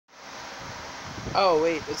Oh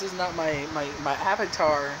wait, this is not my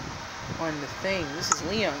avatar on the thing. This is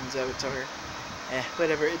Leon's avatar.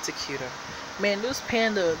 Whatever. It's a cuter. Man, those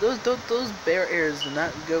panda, those bear airs do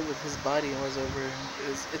not go with his body whatsoever.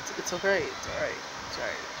 It's alright. It's alright. It's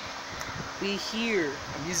alright. We here.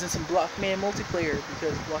 I'm using some Blockman multiplayer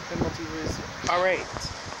because Blockman multiplayer is alright.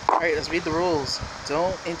 Alright, let's read the rules.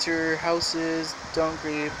 Don't enter houses. Don't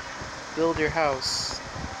grieve. Build your house.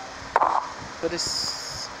 But it's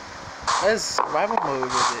survival mode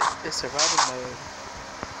with it. It's survival mode.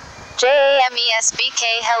 JAMESBK,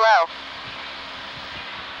 hello.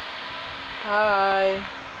 Hi.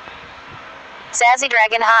 Sassy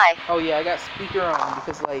Dragon, hi. Oh yeah, I got speaker on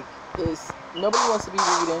because like nobody wants to be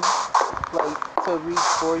reading, like to read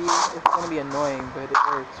for you. It's gonna be annoying, but it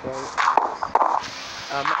works, right?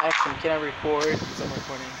 Ask him, can I record? Because I'm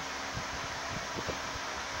recording.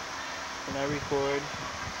 Can I record?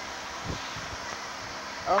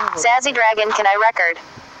 Sassy Dragon, can I record?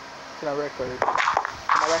 Can I record?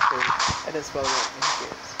 Can I record? I didn't spell it right. Who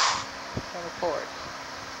cares? Can I record?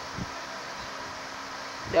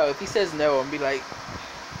 Yo, if he says no, I'm gonna be like,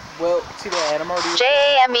 well, too bad, I'm already...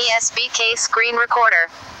 JAMESBK screen recorder.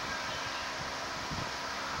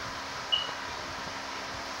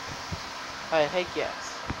 Alright, heck yes.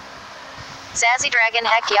 Sassy Dragon,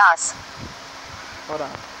 heck yes. Hold on.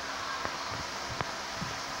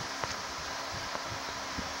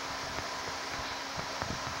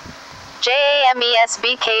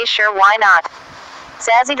 JAMESBK, sure, why not?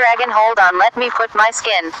 Sassy Dragon, hold on, let me put my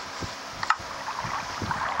skin.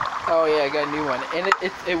 Oh yeah, I got a new one, and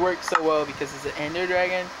it works so well because it's an Ender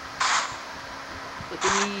Dragon. Look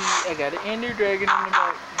at me, I got an Ender Dragon in the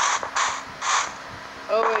back.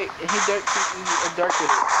 Oh wait, and he dark with it. Dark.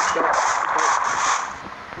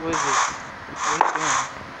 What is this? What are you doing?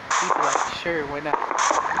 People like, sure, why not?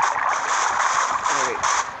 Alright,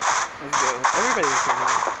 let's go. Everybody's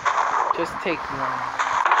ready. Just take one.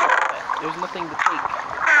 There's nothing to take.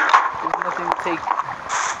 There's nothing to take.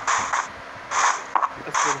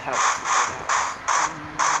 Let's go to the house.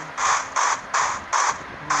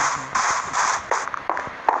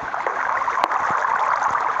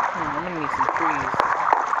 I'm gonna need some trees.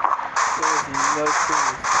 There's no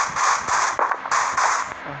trees.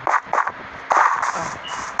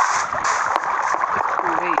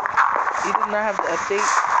 Wait, he did not have the update?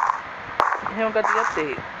 He don't got the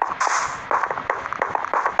update.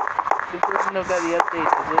 This person don't got the update,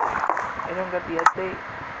 is it? I don't got the update.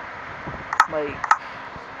 Like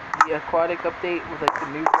the aquatic update with like the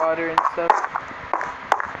new water and stuff.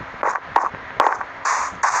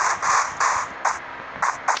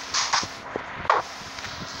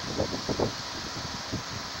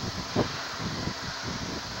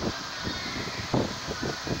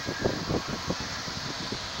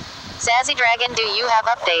 Sassy Dragon, do you have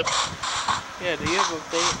update? Yeah, do you have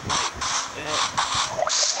update?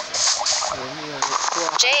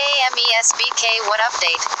 JAMESBK, what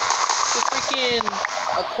update? The freaking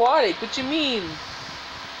aquatic, what you mean?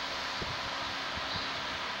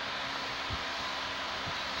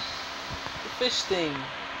 The fish thing.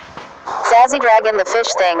 Sassy Dragon, the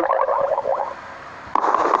fish thing.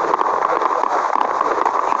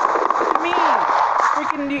 What do you mean?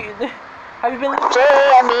 Freaking have you been living?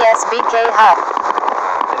 JAMESBK, huh?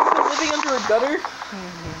 Have you been living under a gutter?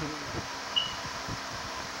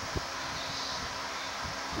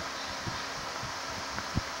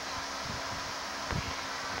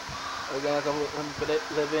 We're gonna go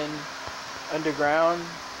live in underground.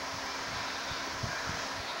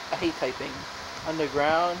 I hate typing.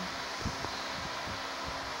 Underground.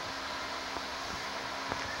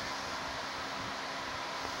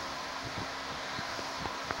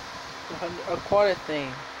 Aquatic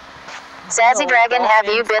thing. Sassy Dragon, have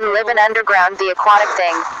you been living underground, the aquatic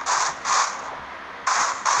thing?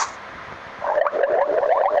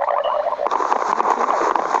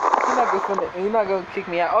 He's not gonna kick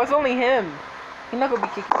me out. Oh, it's only him. He's not gonna be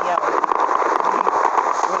kicking me out.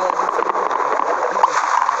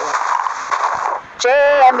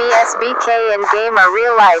 JAMESBK in game or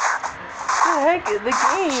real life? What the heck? The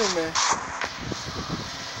game.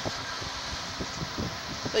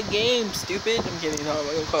 The game, stupid. I'm kidding. No, I'm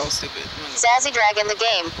not gonna call it stupid. Sassy Dragon, the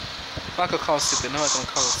game. I'm not gonna call it stupid. No, I'm not gonna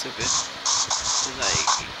call it stupid. It's like,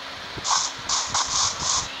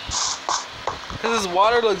 cause this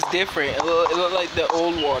water looks different. It look like the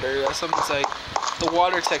old water. That's something like the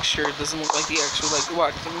water texture doesn't look like the actual like.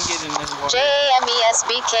 Watch, let me get in this water.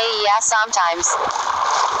 JAMESBK, yeah, sometimes.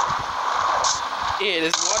 Yeah,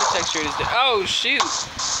 this water texture is. Oh shoot!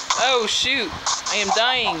 Oh shoot! I am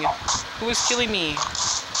dying. Who is killing me?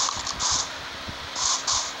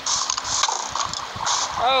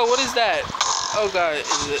 Oh, what is that? Oh god, it's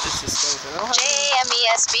a skeleton. I don't have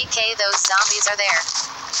JAMESBK, those zombies are there.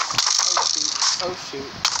 Oh shoot.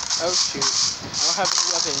 Oh shoot. I don't have any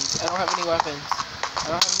weapons. I don't have any weapons. I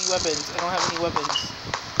don't have any weapons. I don't have any weapons.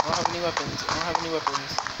 I don't have any weapons. I don't have any weapons.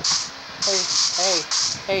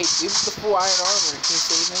 Hey, this is the full iron armor. Can you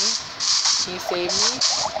save me? Can you save me?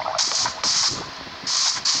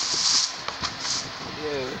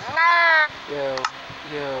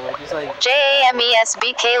 Yo, I just like...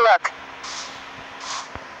 JAMESBK, look.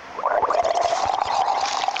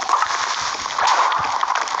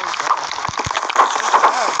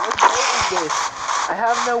 I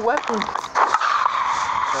have no weapons.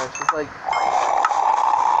 Gosh, it's like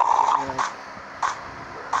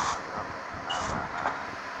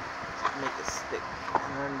make a stick,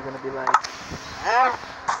 and then I'm gonna be like,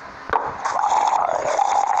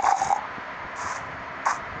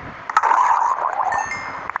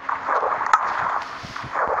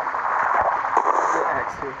 Get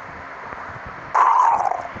axe here.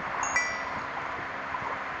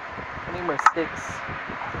 I need more sticks.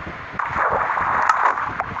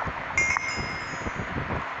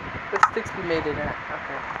 Sticks be made in that.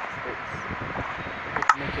 Okay, sticks.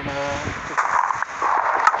 Making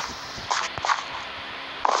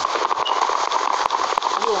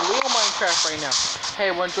real Minecraft right now.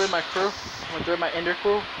 Hey, wanna join my crew? Wanna join my Ender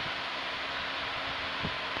crew?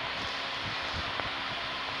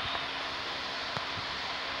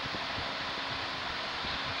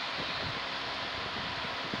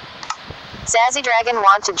 Sassy Dragon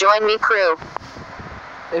want to join me crew.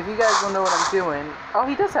 If you guys don't know what I'm doing... Oh,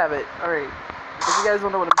 he does have it. Alright. If you guys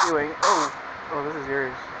don't know what I'm doing... Oh, this is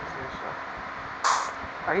yours. This is your stuff.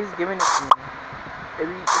 Oh, he's giving it to me. If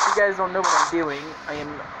you guys don't know what I'm doing, I am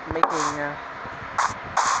making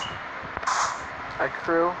a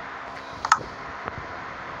crew.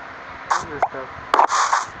 What is this stuff?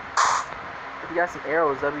 If you got some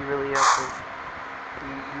arrows, that'd be really helpful.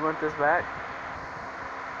 You want this back?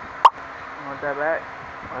 You want that back?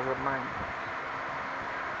 Or is it mine?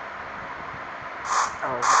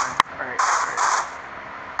 Oh, it's mine. Alright.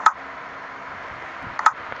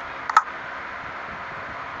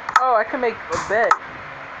 Oh, I can make a bed.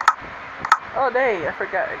 Oh, dang, I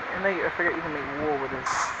forgot. I forgot you can make wool with this.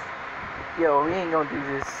 Yo, we ain't gonna do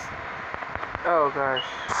this. Oh, gosh.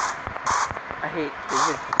 I hate that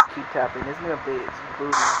you keep tapping. This new update is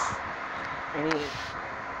booty. I need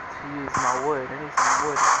to use my wood. I need some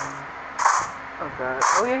wood. Oh, God.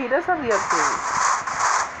 Oh, yeah, he does have the update.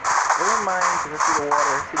 Never mind, because I see the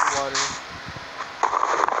water.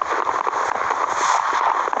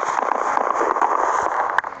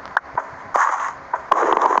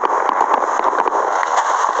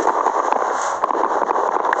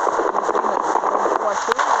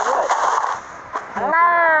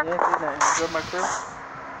 Join my crew.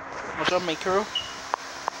 I'll join my crew.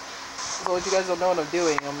 So what you guys don't know what I'm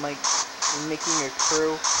doing, I'm like making a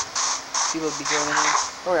crew. People will be joining me.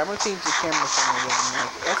 Alright, I'm gonna change the camera phone again. Like,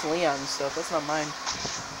 that's Leon's stuff, that's not mine.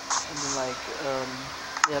 And then like,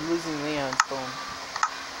 yeah, I'm losing Leon's phone.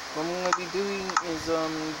 What I'm gonna be doing is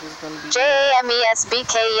just gonna be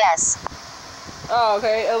JAMESBK, yes. Oh,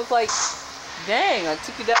 okay. It was like, dang, I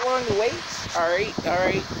took you that long to wait. Alright.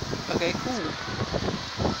 Okay,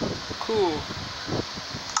 cool.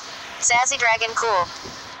 Sassy Dragon, cool.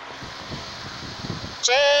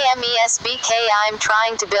 JAMESBK, I'm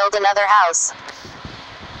trying to build another house.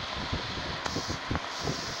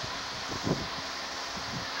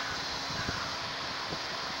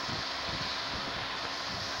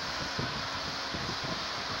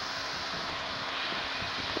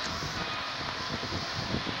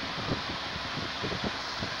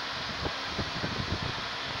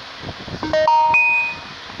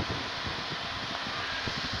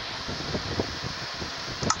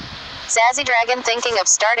 Sassy Dragon thinking of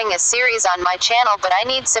starting a series on my channel, but I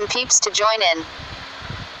need some peeps to join in.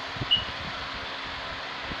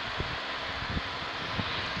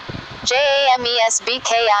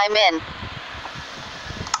 JAMESBK, I'm in.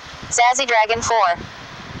 Sassy Dragon 4.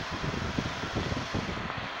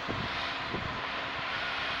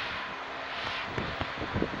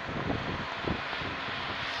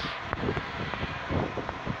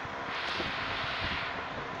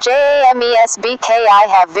 JAMESBK, I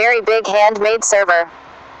have very big handmade server.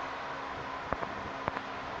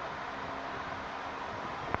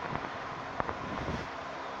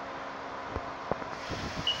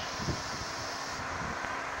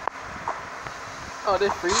 Oh, they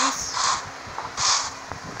freeze?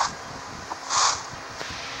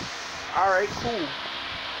 Alright, cool.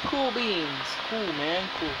 Cool beans. Cool, man.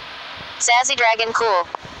 Cool. Sassy Dragon, cool.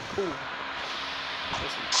 Cool.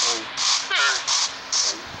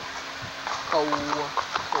 coal,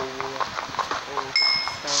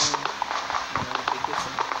 stone. You know, they get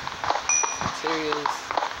some cereals.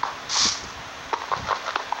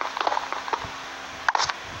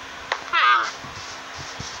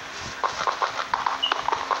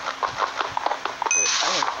 But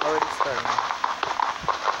I am already starting.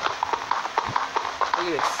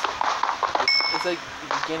 Look at this. It's like the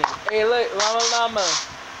beginning. Hey, look, llama,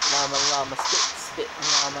 spit, llama.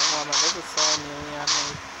 There's a song nearly I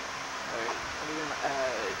made.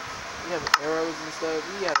 Alright, we have arrows and stuff.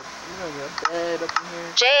 We got a bed up in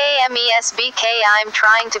here. JAMESBK, I'm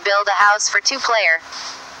trying to build a house for 2-player.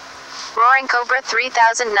 Roaring Cobra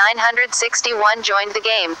 3961 joined the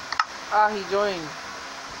game. Ah, he joined.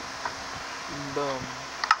 Boom.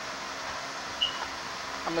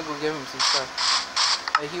 I'm gonna go give him some stuff.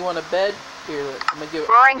 Hey, he want a bed? Here, look. I'm gonna give.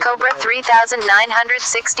 Roaring Cobra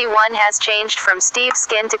 3961 has changed from Steve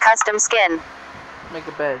skin to custom skin. Make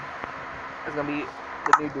a bed. That's gonna be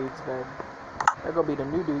the new dude's bed. That's gonna be the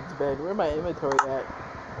new dude's bed. Where my inventory at?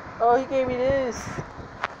 Oh, he gave me this.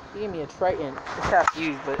 He gave me a Triton. It's half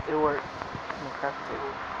used, but it worked. I'm gonna craft the table.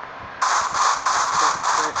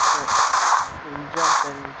 And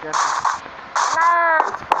jump.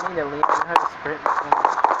 It's funny to lean on how to sprint.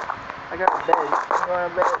 I got a bed. I'm going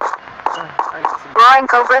to bed. I got some. Roaring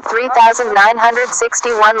Cobra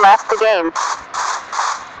 3961 left the game.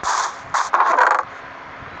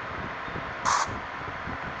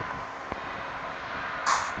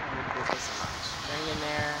 String in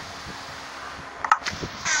there.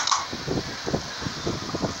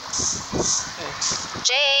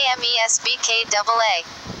 JAMESBK AA.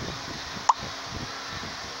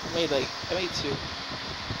 I made 2. I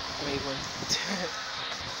made 1.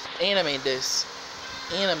 And I made this.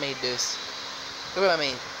 Look what I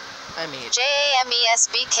made.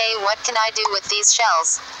 JAMESBK, what can I do with these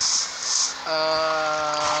shells?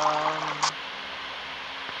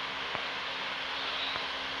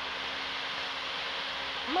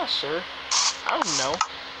 I'm not sure. I don't know.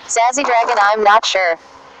 Zazzy Dragon, I'm not sure.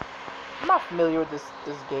 I'm not familiar with this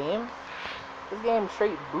game. This game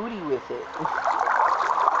straight booty with it.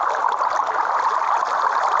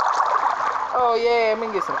 Oh yeah, I'm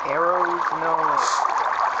gonna get some arrows, you know, like,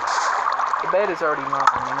 the bed is already mine,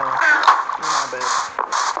 you know, my bed.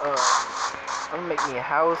 I'm gonna make me a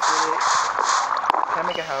house with it. Can I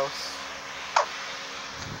make a house?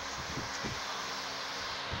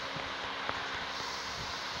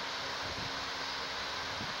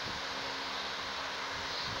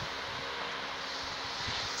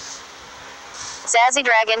 Zazzy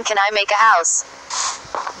Dragon, can I make a house?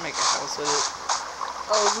 Make a house with it.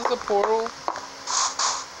 Oh, is this a portal?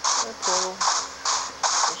 Is that a portal?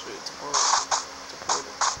 Actually, it's a portal.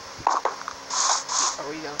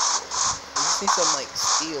 Oh, we go. We just need some, like,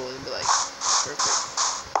 steel and be, like, perfect.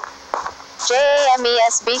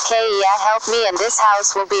 JAMESBK, yeah, help me and this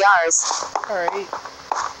house will be ours. Alright.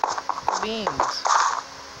 Beams.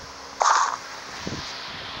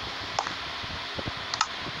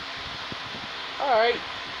 Alright.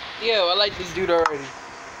 Yo, I like this dude already.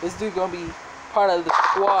 This dude gonna be part of the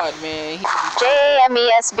squad, man.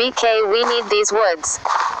 JAMESBK, we need these woods.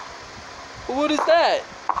 What is that?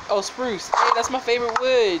 Oh, spruce. Hey, that's my favorite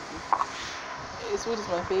wood. This wood is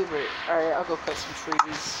my favorite. Alright, I'll go cut some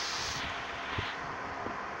trees.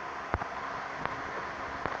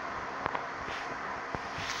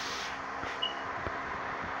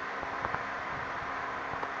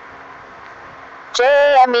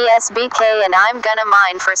 JAMESBK, and I'm gonna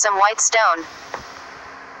mine for some white stone.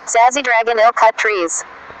 Zazzy Dragon, ill cut trees.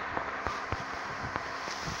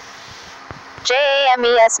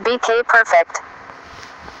 JAMESBK, perfect.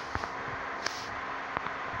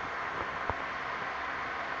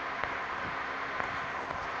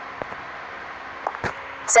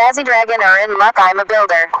 Zazzy Dragon are in luck, I'm a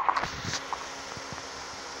builder.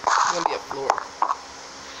 It's gonna be a floor.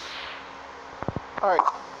 Alright.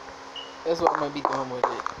 That's what I'm gonna be doing with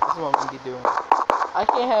it. That's what I'm gonna be doing. I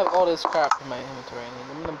can't have all this crap in my inventory.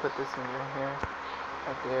 I'm gonna put this in here.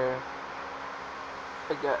 Right there.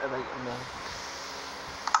 I got, like, and then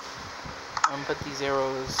I'm gonna put these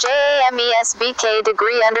arrows. JAMESBK,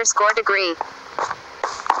 degree_degree.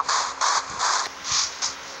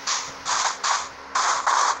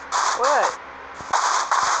 What?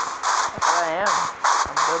 That's what I am.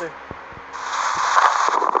 I'm a builder.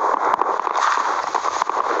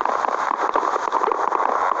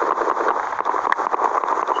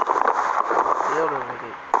 Builder with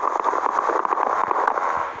it.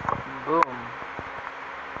 Boom.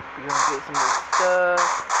 We're gonna get some more stuff.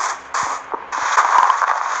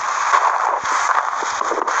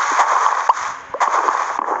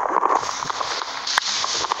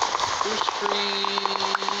 Boost free.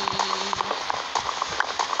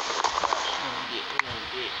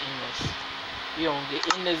 We don't get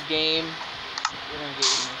in this game. We don't get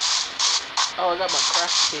in this. Oh, I got my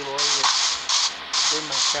crafting table over here. There's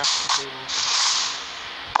my crafting table.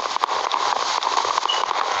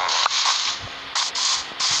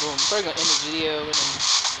 Boom. I'm probably gonna end the video and then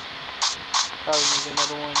probably make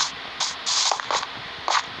another one.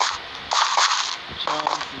 Jump.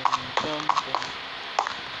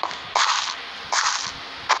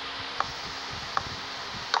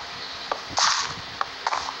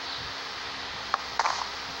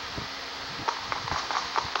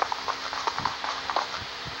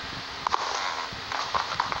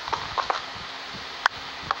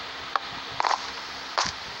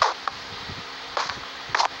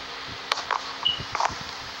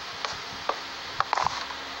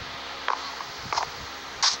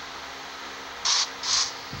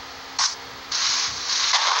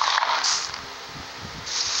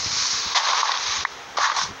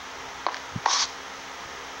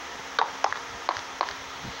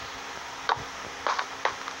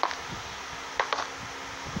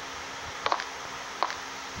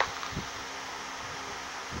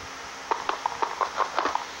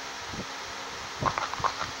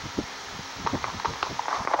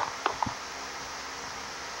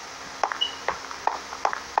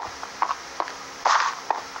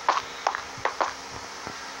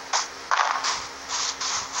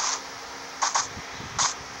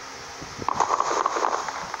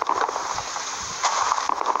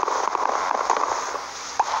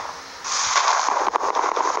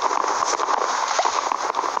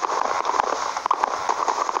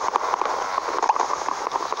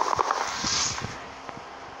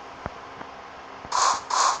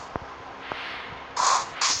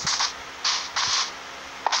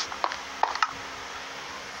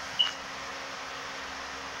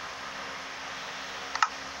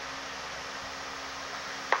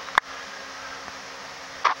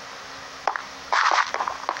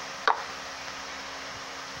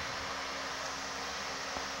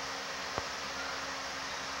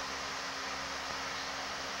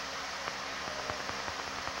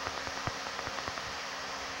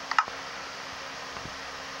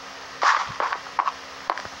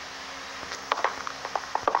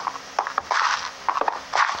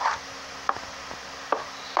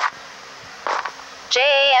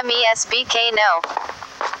 JAMESBK no.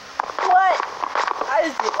 What? I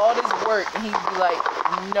just did all this work and he'd be like,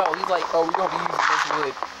 no. He's like, oh, we're gonna be using this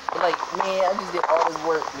wood. But like, man, I just did all this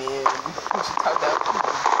work, man. We should talk about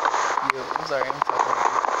yo, I'm sorry, I'm talking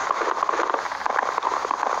about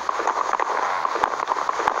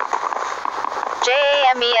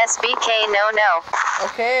JAMESBK no.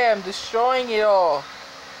 Okay, I'm destroying it all.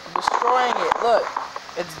 I'm destroying it. Look,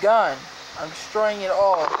 it's gone. I'm destroying it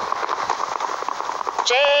all.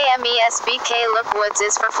 JAMESBK look, woods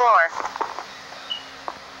is for floor.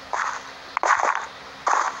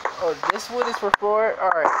 Oh, this wood is for floor?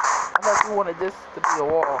 Alright. I thought you wanted this to be a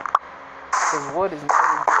wall. Because wood is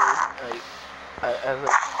never good. Like,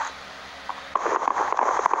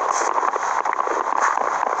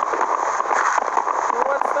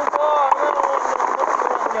 what's the wall? I don't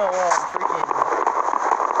want no freaking.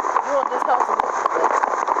 You want this house to look like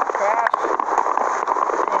trash?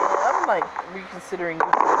 And I'm like reconsidering you. I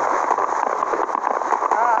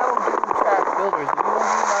don't do trash builders. If you want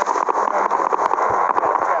to be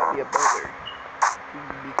you gotta be a builder. You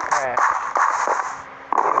can be trash.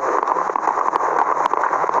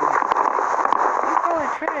 You call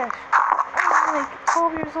it trash. I'm like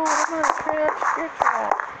 12 years old. I'm not trash. You're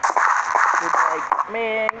trash. You're like,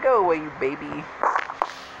 man, go away, you baby.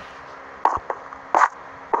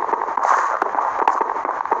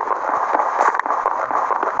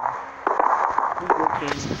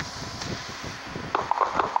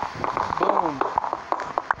 Boom.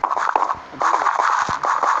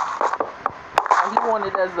 He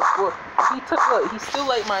wanted as the foot. He still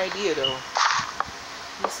liked my idea though.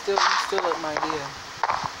 He still liked my idea.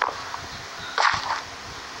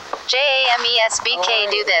 JAMESBK right,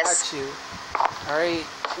 do this. Got you. Alright.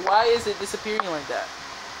 Why is it disappearing like that?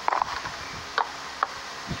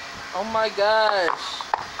 Oh my gosh.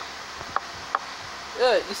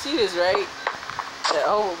 Look, you see this, right? That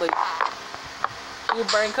whole, like, your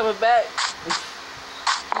brain coming back.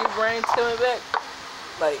 Your brain's coming back.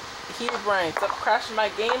 Like, here, brain, stop crashing my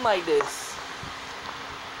game like this.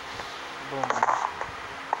 Boom.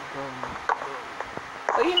 Boom.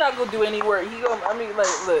 Like, he's not gonna do any work. I mean, like,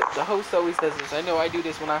 look, the host always does this. I know I do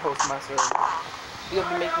this when I host my server. He gonna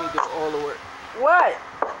be making me do all the work. What?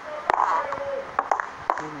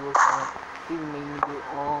 He be making me do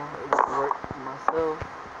all the work myself.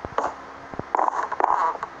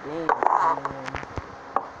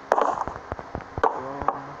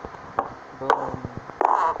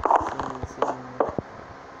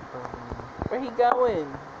 he going?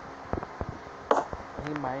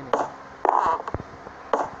 He mining.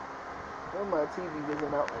 Oh, my TV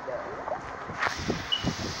isn't out like that.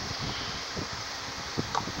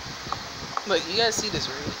 Look, you guys see this,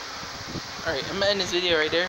 right? Alright, I'm gonna end this video right there.